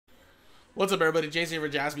What's up, everybody? JC for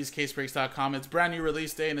JaspysCaseBreaks.com. It's brand new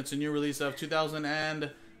release day, and it's a new release of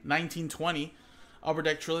 2019-20 Upper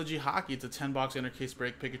Deck Trilogy Hockey. It's a 10-box inner case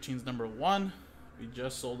break. Pick your team's number 1. We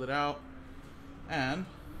just sold it out. And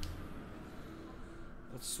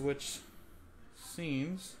let's switch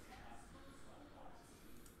scenes.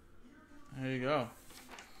 There you go.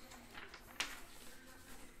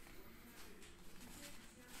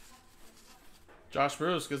 Josh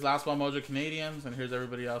Bruce gets Last Ball Mojo Canadians, and here's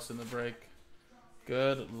everybody else in the break.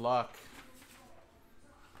 Good luck.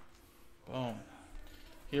 Boom.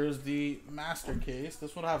 Here's the master case.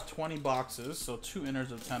 This one will have 20 boxes, so 2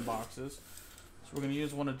 inners of 10 boxes. So we're going to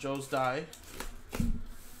use one of Joe's die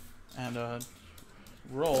and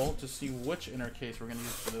roll to see which inner case we're going to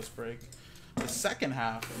use for this break. The second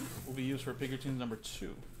half will be used for Pick Your Team's number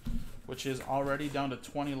 2, which is already down to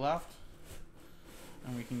 20 left.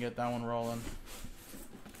 And we can get that one rolling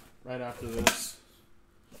right after this.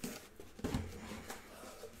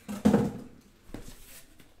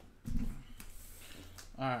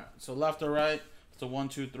 Alright, so left or right, it's a 1,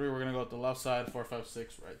 2, 3. We're going to go with the left side, 4, 5,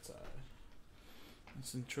 6, right side.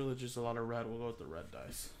 Since Trilogy is a lot of red, we'll go with the red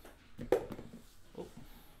dice. Oh.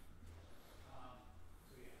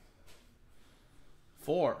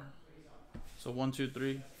 4. So 1, 2,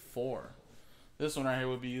 3, 4. This one right here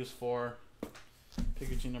would be used for Pick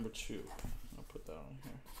Your Team number 2. I'll put that on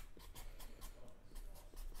here.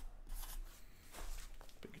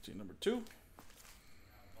 Pick Your Team number 2.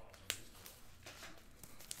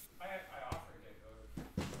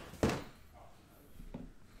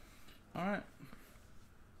 Alright.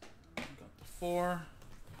 Got the 4.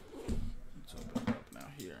 Let's open it up now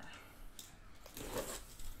here.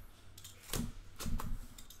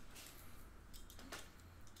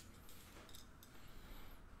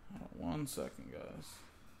 Hold on 1 second, guys.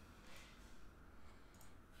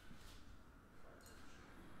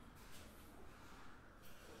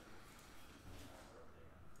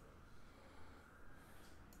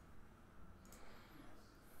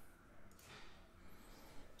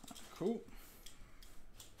 Cool.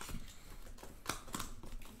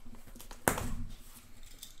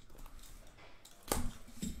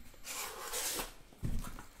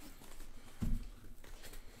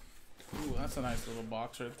 Ooh, that's a nice little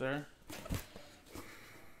box right there.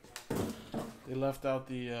 They left out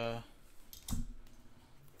the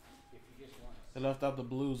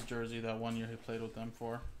Blues jersey that one year he played with them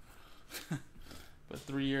for. But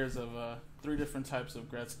 3 years of 3 different types of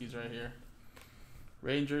Gretzky's right here.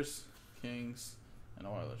 Rangers, Kings, and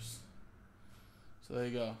Oilers. So there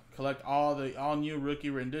you go. Collect all new rookie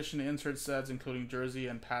rendition insert sets, including jersey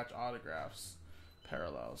and patch autographs.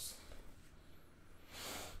 Parallels.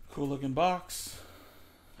 Cool looking box.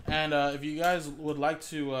 And if you guys would like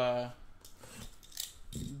to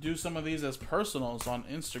do some of these as personals on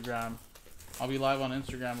Instagram, I'll be live on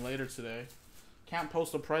Instagram later today. Can't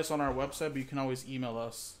post a price on our website, but you can always email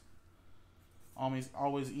us. Always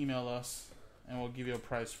email us, and we'll give you a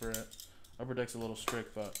price for it. Upper Deck's a little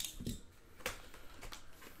strict, but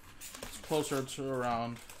it's closer to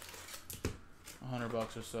around $100 or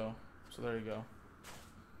so. So there you go.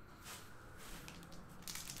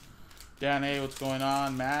 Dan A, what's going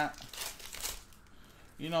on? Matt.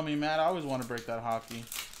 You know me, Matt. I always want to break that hockey.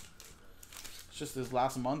 It's just this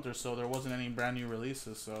last month or so, there wasn't any brand new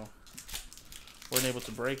releases, so weren't able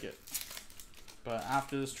to break it. But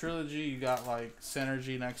after this trilogy, you got like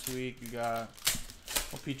Synergy next week. You got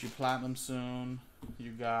Peachy Platinum soon.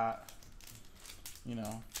 You got, you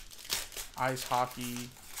know, Ice Hockey.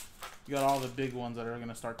 You got all the big ones that are going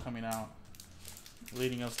to start coming out,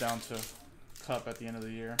 leading us down to Cup at the end of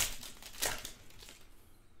the year.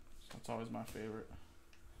 That's always my favorite.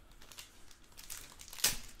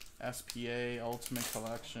 SPA Ultimate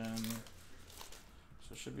Collection.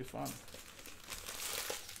 So it should be fun.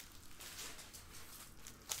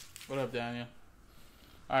 What up, Daniel?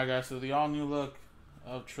 Alright, guys, so the all-new look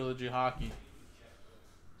of Trilogy Hockey.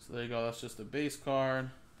 So there you go. That's just a base card.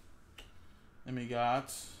 And we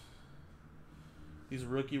got these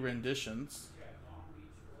rookie renditions.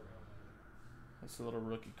 That's a little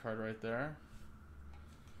rookie card right there.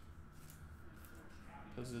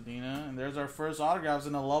 Zadina. And there's our first autographs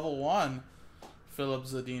in a level 1. Philip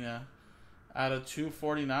Zadina out of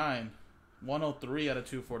 249. 103 out of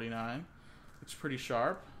 249. Looks pretty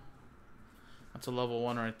sharp. That's a level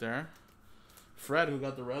 1 right there. Fred, who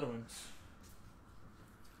got the Red Wings.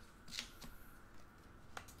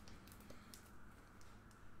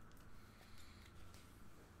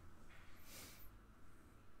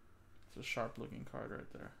 It's a sharp looking card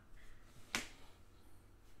right there.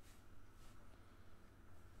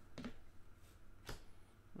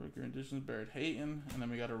 Rookie renditions, Barrett Hayton. And then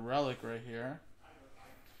we got a relic right here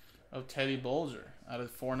of Teddy Bolger out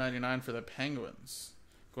of $4.99 for the Penguins.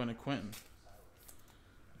 Going to Quentin.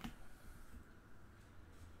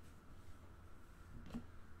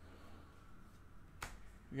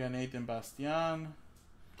 We got Nathan Bastian. And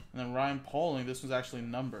then Ryan Poling. This one's actually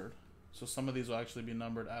numbered. So some of these will actually be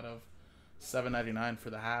numbered out of $7.99 for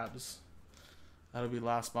the Habs. That'll be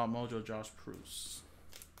Last Spot Mojo, Josh Proust.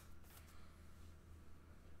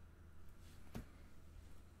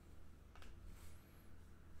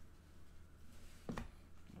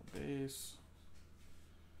 No base.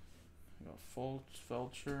 We got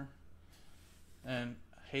Felcher. And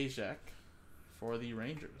Hayek for the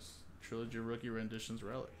Rangers. Trilogy Rookie Renditions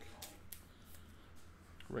Relic.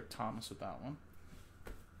 Rick Thomas with that one.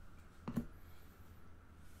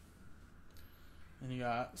 Then you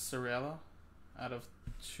got Cirella out of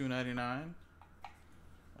 $2.99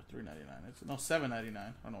 or $3.99. It's no $7.99.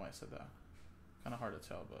 I don't know why I said that. Kind of hard to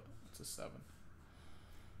tell, but it's a 7.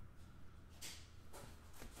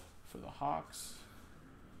 For the Hawks,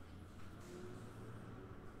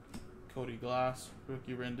 Cody Glass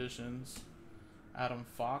rookie renditions. Adam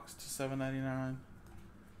Fox to $7.99.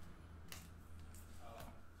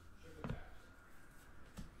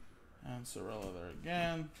 And Cirella there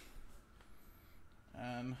again.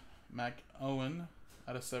 And Mac Owen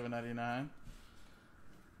out of $7.99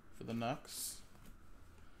 for the Nucks.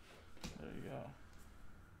 There you go.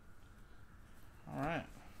 All right.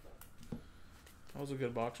 That was a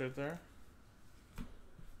good box right there.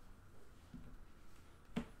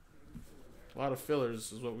 A lot of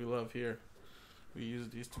fillers is what we love here. We use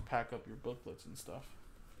these to pack up your booklets and stuff.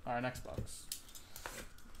 All right, next box.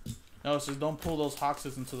 No, it says don't pull those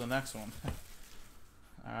Hawkses into the next one.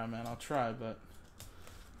 All right, man, I'll try, but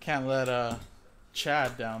can't let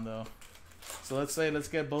Chad down though. So let's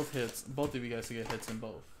get both hits, both of you guys to get hits in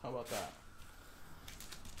both. How about that?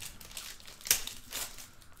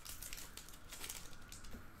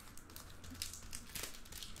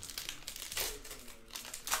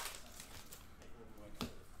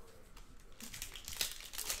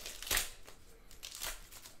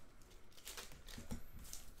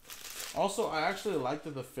 Also, I actually like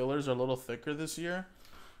that the fillers are a little thicker this year,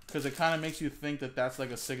 because it kind of makes you think that that's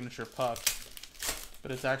like a signature puck,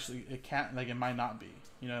 but it's actually, it can't, like, it might not be.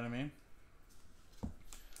 You know what I mean?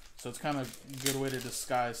 So it's kind of a good way to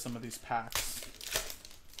disguise some of these packs.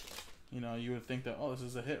 You know, you would think that, oh, this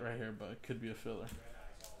is a hit right here, but it could be a filler.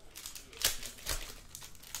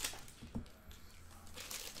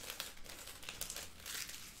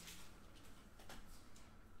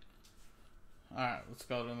 Alright, let's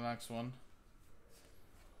go to the next one.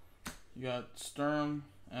 You got Sturm.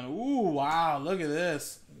 And, ooh, wow, look at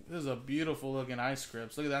this. This is a beautiful looking ice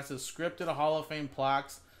scripts. Look at that. It says scripted Hall of Fame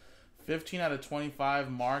plaques. 15 out of 25,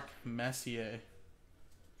 Mark Messier.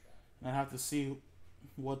 And I have to see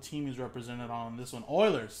what team he's represented on this one.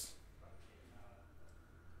 Oilers.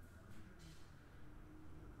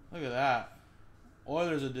 Look at that.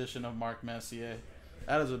 Oilers edition of Mark Messier.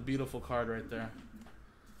 That is a beautiful card right there.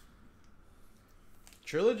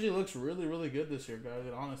 Trilogy looks really, really good this year, guys.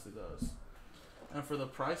 It honestly does. And for the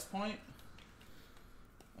price point,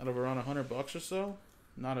 out of around $100 or so,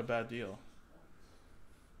 not a bad deal.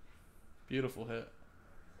 Beautiful hit.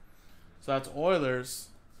 So that's Oilers.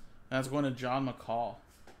 And that's going to John McCall.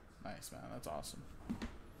 Nice, man. That's awesome.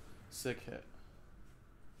 Sick hit.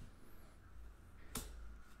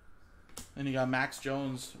 Then you got Max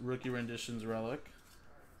Jones rookie renditions relic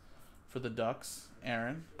for the Ducks.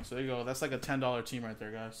 Aaron. So there you go. That's like a $10 team right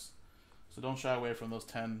there, guys. So don't shy away from those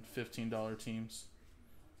 $10, $15 teams.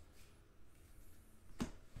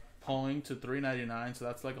 Pulling to $3.99. So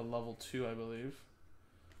that's like a level 2, I believe.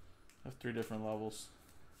 I have 3 different levels.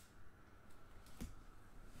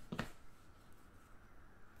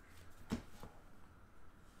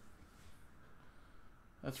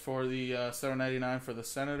 That's for the $7.99 for the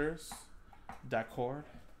Senators. D'accord.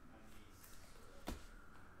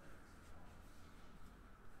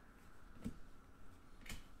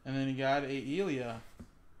 And then you got a Elia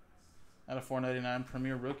out of $4.99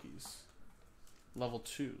 Premier Rookies. Level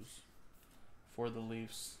 2s for the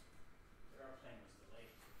Leafs.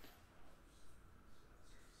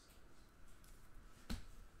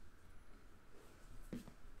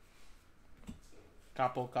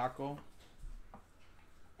 Capo Caco.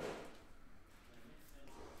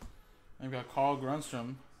 And we've got Carl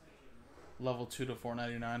Grunstrom. Level 2 to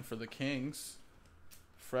 $4.99 for the Kings.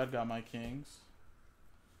 Fred got my Kings.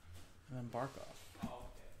 And then Barkov.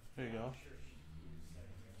 There you go.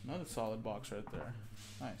 Another solid box right there.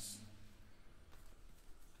 Nice.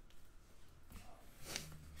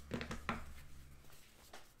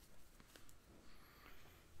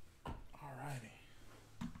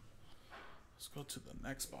 Let's go to the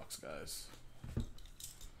next box, guys.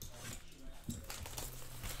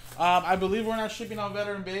 I believe we're not shipping out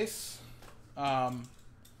veteran base.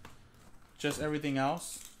 Just everything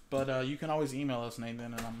else. But you can always email us,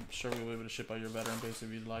 Nathan, and I'm sure we'll be able to ship out your veteran base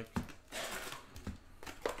if you'd like.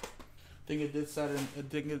 I think it did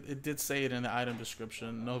say it in the item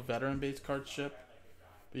description. No veteran base card ship,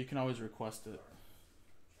 but you can always request it.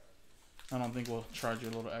 I don't think we'll charge you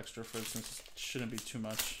a little extra for it since it shouldn't be too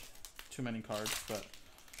many cards. But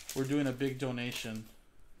we're doing a big donation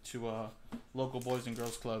to local Boys and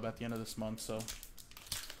Girls Club at the end of this month. So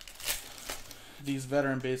these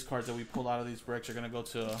veteran base cards that we pull out of these breaks are going to go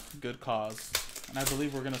to a good cause. And I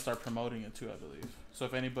believe we're going to start promoting it too, I believe. So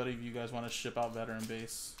if anybody of you guys want to ship out veteran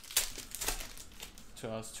base to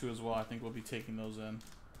us too as well, I think we'll be taking those in.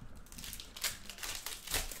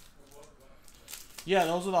 Yeah,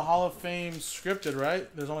 those are the Hall of Fame scripted, right?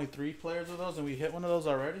 There's only 3 players of those, and we hit one of those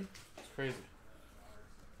already? It's crazy.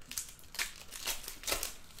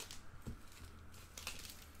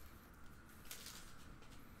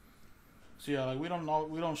 So yeah, like we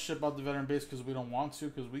don't ship out the veteran base because we don't want to,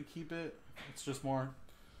 because we keep it. It's just more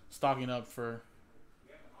stocking up for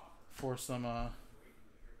some out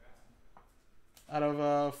of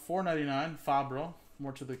 $4.99 Fabro,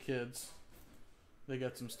 more to the kids. They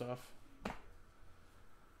get some stuff.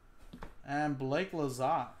 And Blake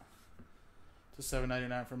Lazat to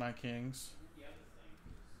 $7.99 for my Kings.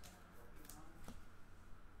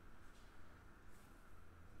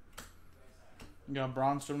 You got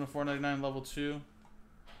Bronstrom to $4.99 level 2.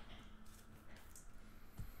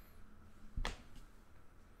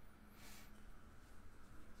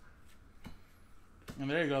 And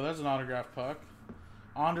there you go. There's an autograph puck.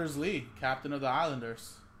 Anders Lee, captain of the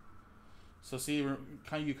Islanders. So see, you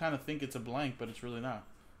kind of think it's a blank, but it's really not.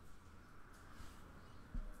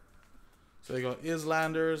 So they go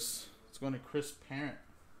Islanders. It's going to Chris Parent.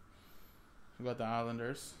 We got the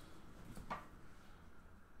Islanders.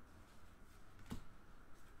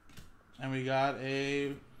 And we got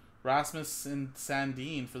a Rasmus and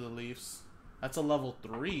Sandin for the Leafs. That's a level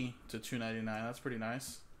 3 to $2.99. That's pretty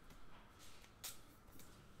nice.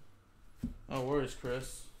 Oh, where is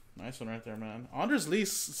Chris? Nice one right there, man. Anders Lee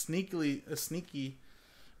sneaky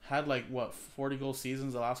had like what 40 goal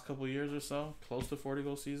seasons the last couple of years or so, close to 40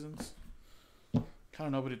 goal seasons. Kind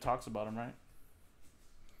of nobody talks about him, right?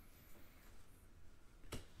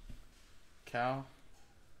 Kale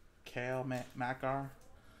Makar.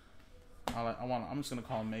 I'm just gonna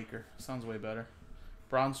call him Maker. Sounds way better.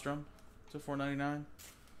 Bronstrom to $4.99.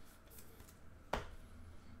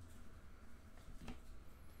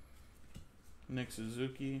 Nick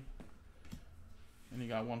Suzuki. And you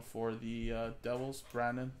got one for the Devils,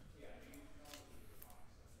 Brandon.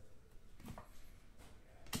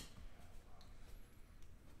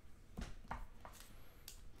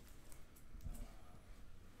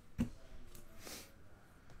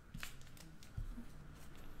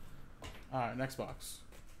 Alright, next box.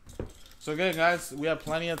 So good, guys. We have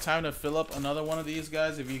plenty of time to fill up another one of these,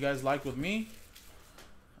 guys, if you guys like with me.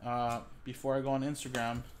 Before I go on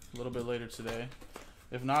Instagram a little bit later today.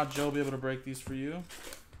 If not, Joe will be able to break these for you.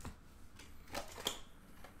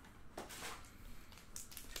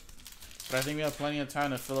 But I think we have plenty of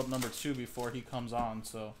time to fill up number 2 before he comes on.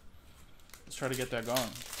 So let's try to get that going.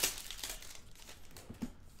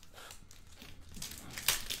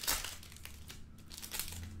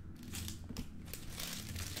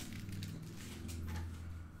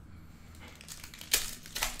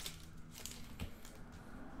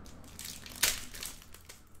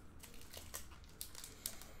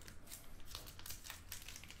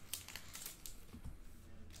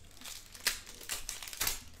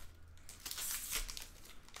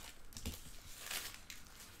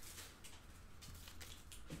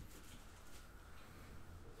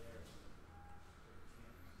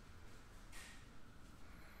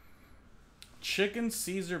 Chicken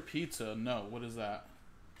Caesar pizza. No, what is that?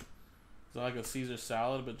 Is that like a Caesar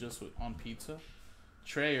salad but just on pizza?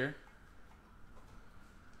 Trayer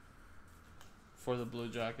for the Blue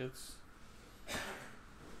Jackets.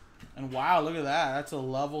 And wow, look at that. That's a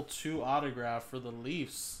level 2 autograph for the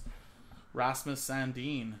Leafs. Rasmus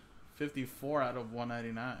Sandin. 54 out of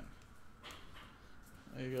 199.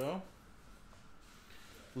 There you go.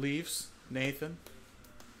 Leafs. Nathan.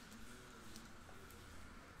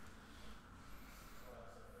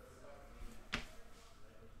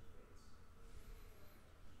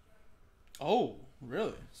 Oh,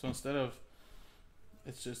 really? So instead of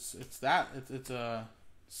it's a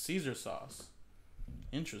Caesar sauce.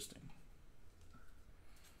 Interesting.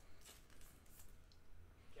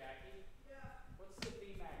 Jackie? Yeah. What's the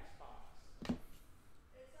VMAX box?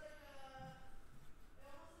 It's like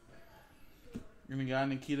And we got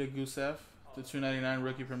Nikita Gusev to 299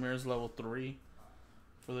 rookie premieres level 3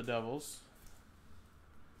 for the Devils.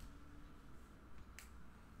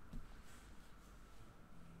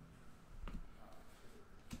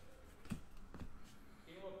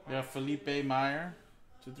 We have Felipe Meyer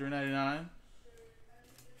to 399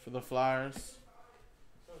 for the Flyers.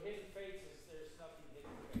 So hidden faces, there's nothing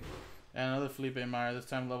hidden faces. And another Felipe Meyer, this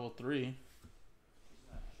time level 3. He's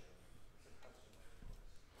not sure. It's a custom.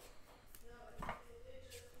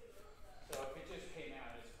 So if it just came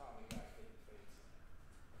out, it's probably got hidden faces in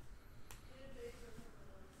it.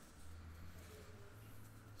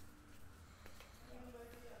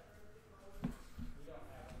 We don't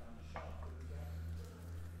have them on the shelf, but we got them.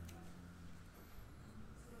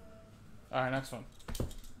 Alright, next one.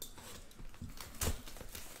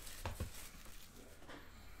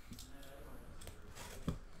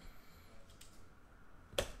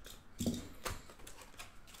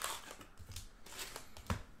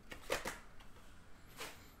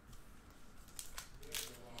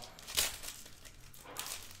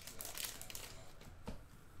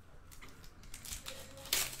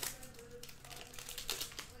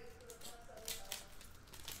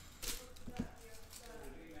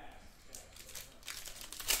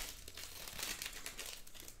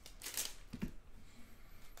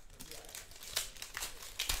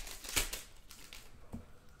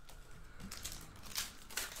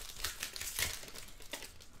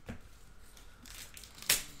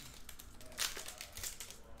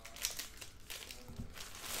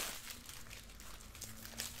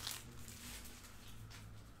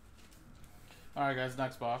 Alright guys,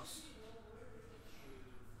 next box.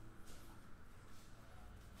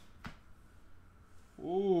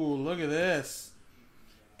 Ooh, look at this.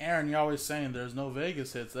 Aaron, you're always saying there's no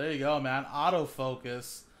Vegas hits. There you go, man.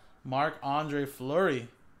 Autofocus. Marc-Andre Fleury.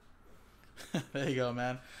 There you go,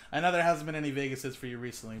 man. I know there hasn't been any Vegas hits for you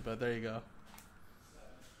recently, but there you go.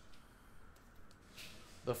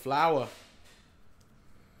 The Flower.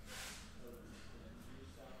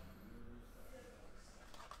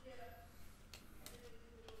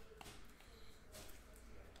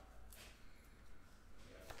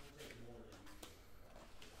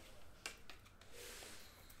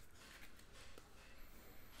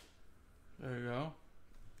 There you go.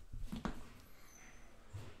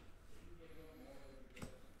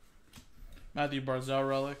 Matthew Barzal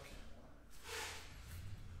relic.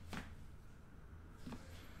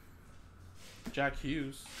 Jack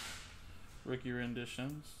Hughes. Rookie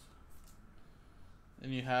renditions. Then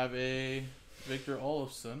you have a Victor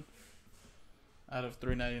Olofsson out of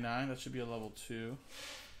 399. That should be a level 2.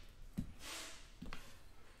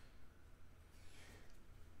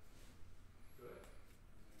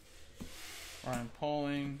 Ryan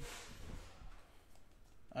Poling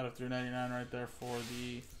out of 399 right there for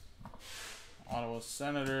the Ottawa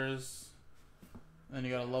Senators. Then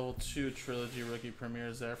you got a level 2 Trilogy rookie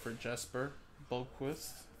premieres there for Jesper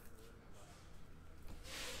Boquist.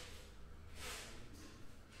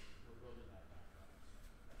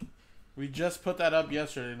 We just put that up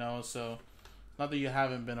yesterday, Noah, so not that you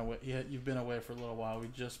haven't been away. You've been away for a little while. We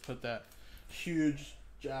just put that huge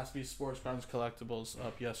Jaspy Sports Cards Collectibles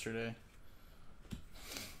up yesterday.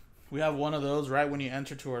 We have one of those right when you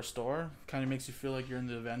enter to our store. Kind of makes you feel like you're in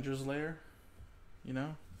the Avengers lair, you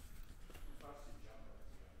know?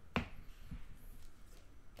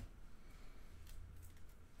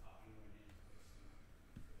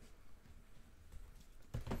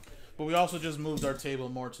 But we also just moved our table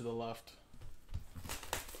more to the left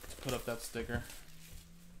to put up that sticker.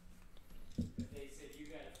 They said you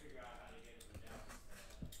gotta figure out how to get them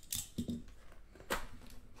down.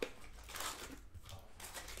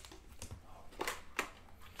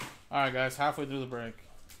 Alright guys, halfway through the break.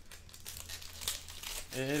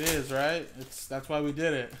 It is, right? That's why we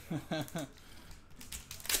did it.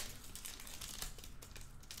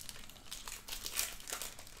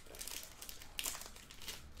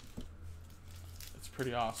 It's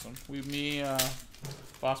pretty awesome. Me,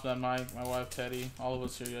 Bossman, my wife Teddy, all of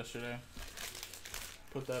us here yesterday.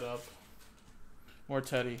 Put that up. More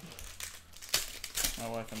Teddy. My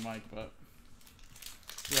wife and Mike, but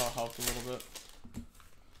we all helped a little bit.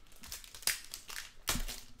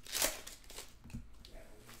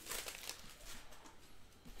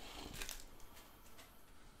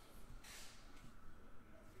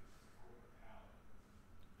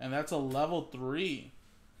 And that's a level 3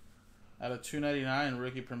 out of 299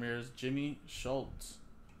 rookie premieres, Jimmy Schultz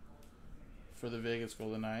for the Vegas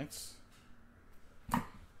Golden Knights.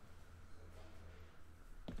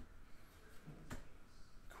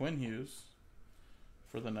 Quinn Hughes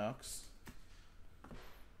for the Nucks.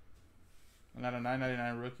 And then a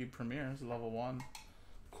 999 rookie premier is level 1.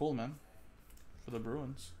 Cool, man. For the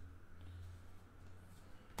Bruins.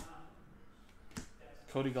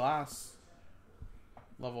 Cody Glass.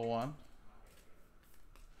 Level 1.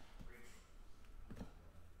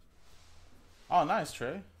 Oh, nice,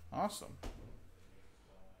 Trey. Awesome.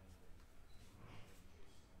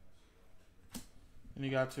 And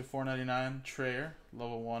you got to 499 Trayer,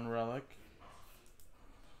 level 1 relic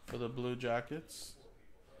for the Blue Jackets.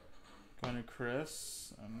 Going to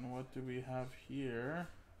Chris. And what do we have here?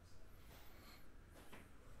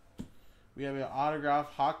 We have an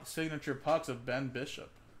autographed hockey signature pucks of Ben Bishop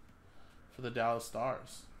for the Dallas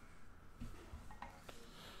Stars.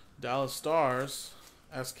 Dallas Stars,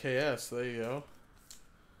 SKS, there you go.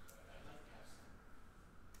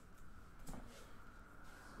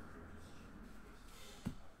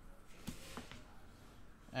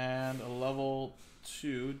 And a level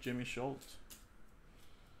 2 Jimmy Schultz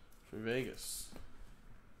for Vegas.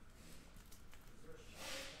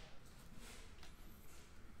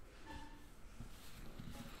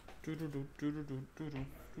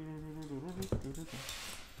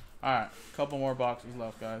 Alright, couple more boxes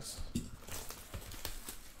left, guys.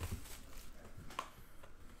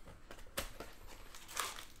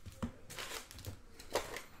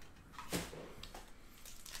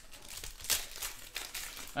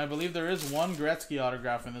 I believe there is one Gretzky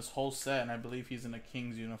autograph in this whole set, and I believe he's in a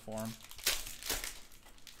Kings uniform.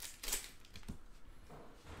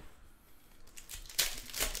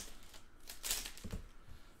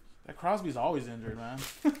 That Crosby's always injured, man.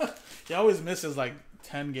 He always misses like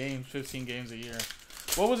 10 games, 15 games a year.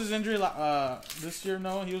 What was his injury this year?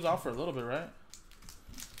 No, he was out for a little bit, right?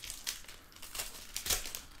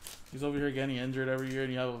 He's over here getting injured every year,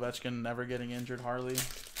 and you have Ovechkin never getting injured hardly.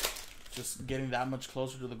 Just getting that much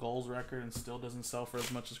closer to the goals record and still doesn't sell for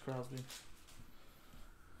as much as Crosby.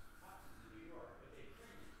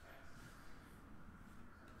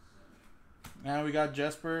 Now we got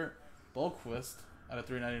Jesper Bolkquist at a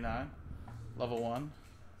 399, level 1.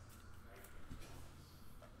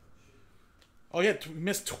 Oh yeah,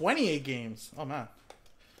 missed 28 games. Oh man,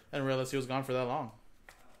 I didn't realize he was gone for that long.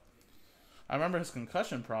 I remember his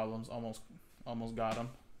concussion problems almost got him.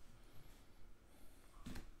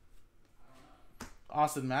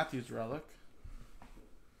 Austin Matthews relic.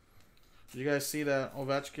 Did you guys see that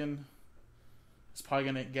Ovechkin is probably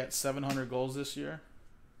going to get 700 goals this year?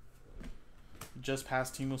 Just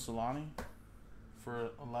past Teemu Selanne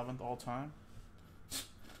for 11th all time.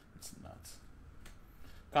 It's nuts.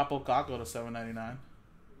 Capo Caco to 799.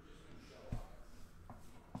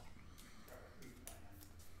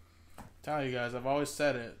 Tell you guys, I've always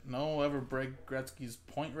said it. No one will ever break Gretzky's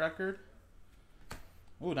point record.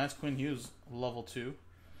 Ooh, nice Quinn Hughes, level 2.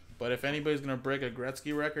 But if anybody's going to break a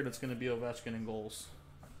Gretzky record, it's going to be Ovechkin in goals.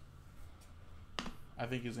 I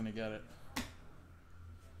think he's going to get it.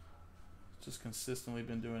 Just consistently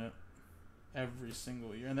been doing it every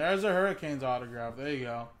single year. And there's a Hurricanes autograph. There you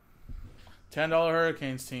go. $10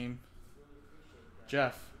 Hurricanes team.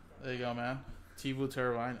 Jeff. There you go, man. Teuvo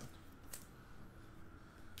Teravainen.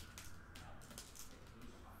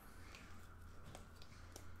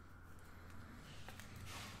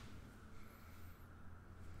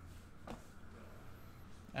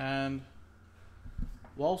 And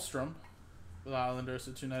Wallstrom with Islanders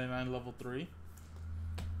at 299 level 3.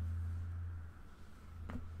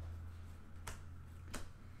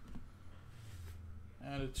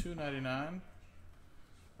 And a 299,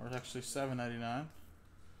 or it's actually 799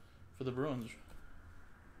 for the Bruins.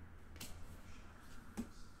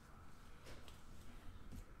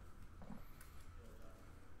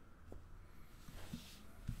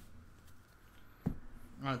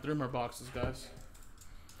 All right, 3 more boxes, guys.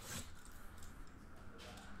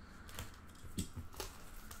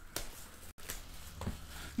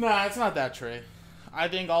 Nah, it's not that, Trey. I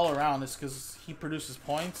think all around it's because he produces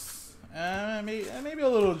points. Maybe a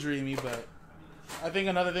little dreamy, but I think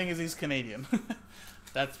another thing is he's Canadian.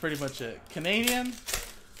 That's pretty much it. Canadian,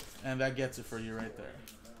 and that gets it for you right there.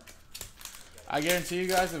 I guarantee you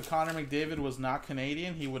guys, if Connor McDavid was not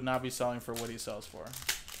Canadian, he would not be selling for what he sells for.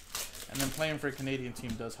 And then playing for a Canadian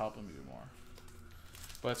team does help him even more.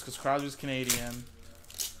 But it's because Crosby's Canadian,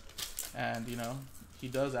 and, you know, he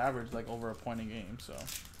does average like over a point a game, so.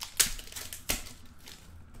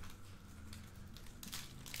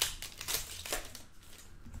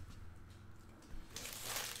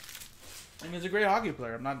 And he's a great hockey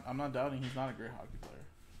player. I'm not doubting he's not a great hockey player.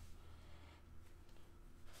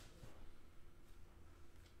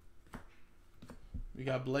 We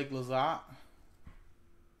got Blake Lizotte.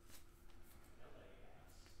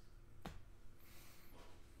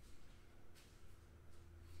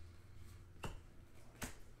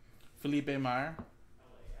 Felipe Meyer.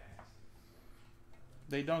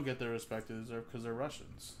 They don't get the respect they deserve because they're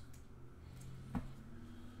Russians.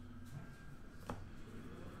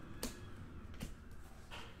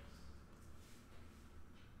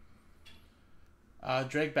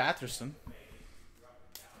 Drake Batherson.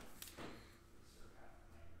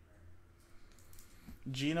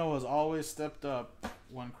 Gino has always stepped up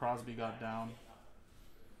when Crosby got down.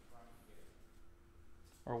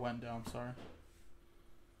 Or went down, sorry.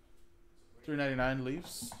 $3.99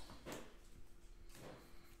 Leafs.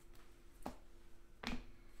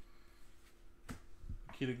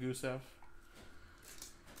 Nikita Gusev.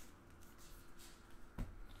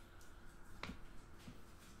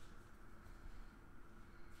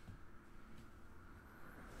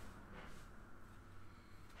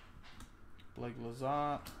 Blake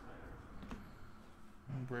Lizotte.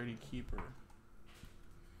 And Brady Keeper.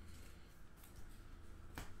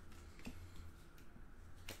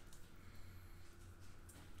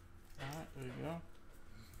 Alright, there you go.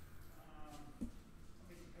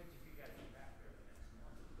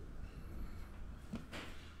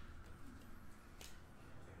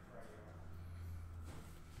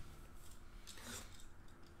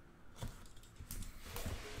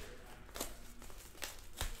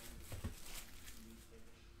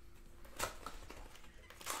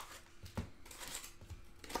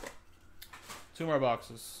 Two more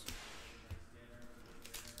boxes.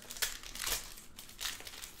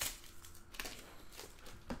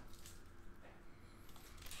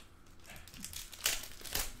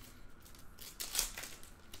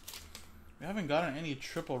 We haven't gotten any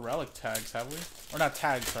triple relic tags, have we? Or not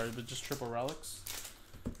tags, sorry, but just triple relics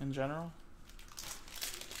in general.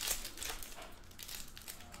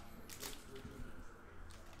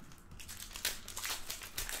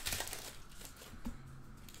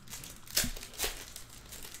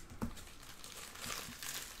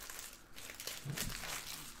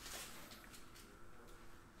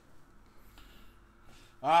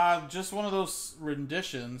 Just one of those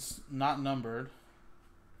renditions, not numbered.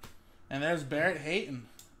 And there's Barrett Hayton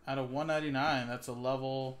out of 199. That's a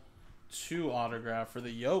level 2 autograph for the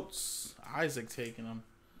Yotes. Isaac taking him.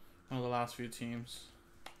 One of the last few teams.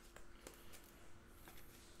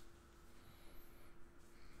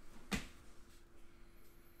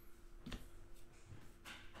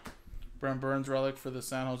 Brent Burns relic for the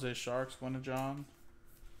San Jose Sharks. John.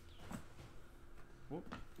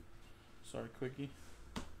 Whoop. Sorry, quickie.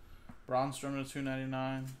 Braunstrom to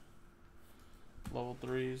 299. Level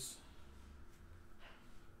 3s.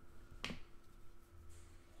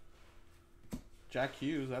 Jack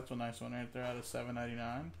Hughes, that's a nice one right there out of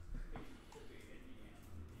 799.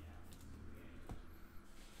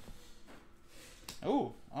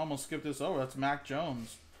 Oh, almost skipped this over. That's Mac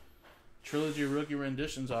Jones. Trilogy rookie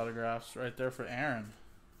renditions autographs right there for Aaron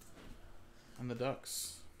and the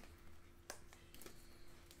Ducks.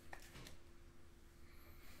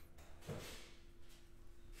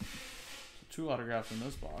 Two autographs in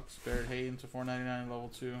this box. Barrett Hayton to 499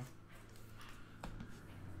 level 2.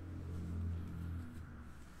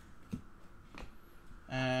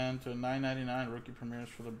 And to 999 rookie premieres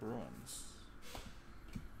for the Bruins.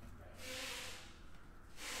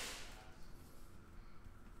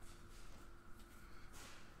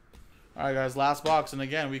 Alright guys, last box, and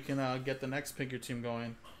again we can get the next pick your team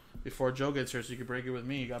going before Joe gets here so you can break it with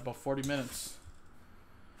me. You got about 40 minutes.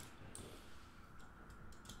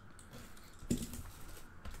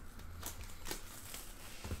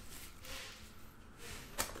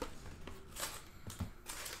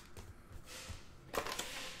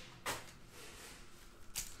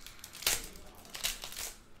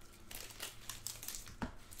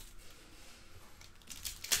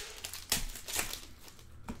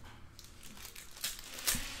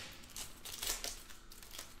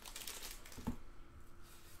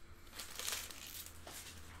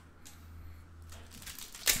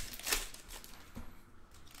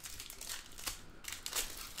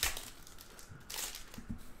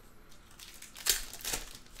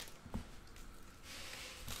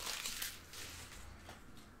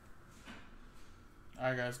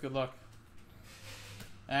 Alright guys, good luck.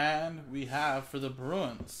 And we have for the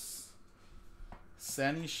Bruins,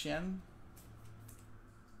 Sanny Shen.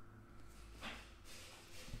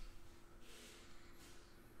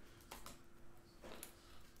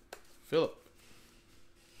 Philip.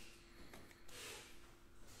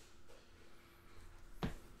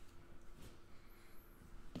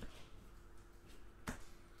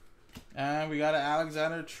 And we got an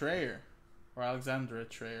Alexandra Trayer.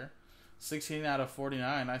 16 out of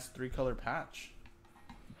 49. Nice 3-color patch.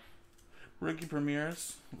 Rookie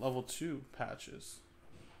premieres, level 2 patches.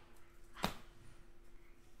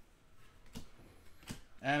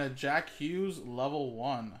 And a Jack Hughes level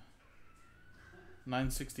 1.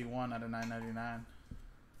 961 out of 999.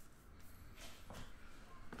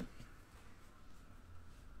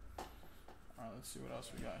 Alright, let's see what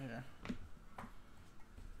else we got here.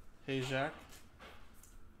 Hey Jack.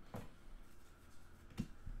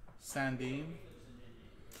 Sandine.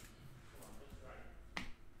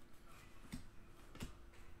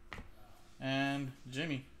 And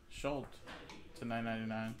Jimmy Schultz to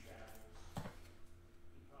 999.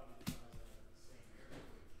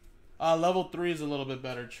 Level 3 is a little bit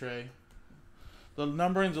better, Trey. The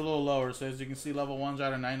numbering's a little lower, so as you can see, level 1's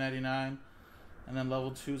out of 999, and then level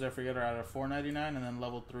 2's, I forget, are out of 499, and then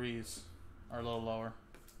level 3's are a little lower.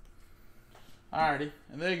 Alrighty,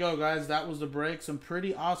 and there you go, guys. That was the break. Some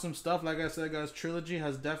pretty awesome stuff. Like I said, guys, Trilogy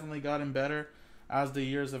has definitely gotten better as the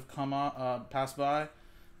years have passed by.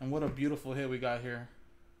 And what a beautiful hit we got here.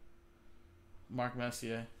 Mark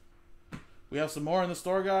Messier. We have some more in the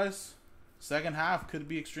store, guys. Second half could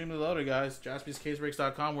be extremely loaded, guys.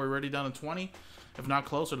 JaspysCaseBreaks.com. We're already down to 20. If not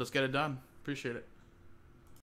closer, let's get it done. Appreciate it.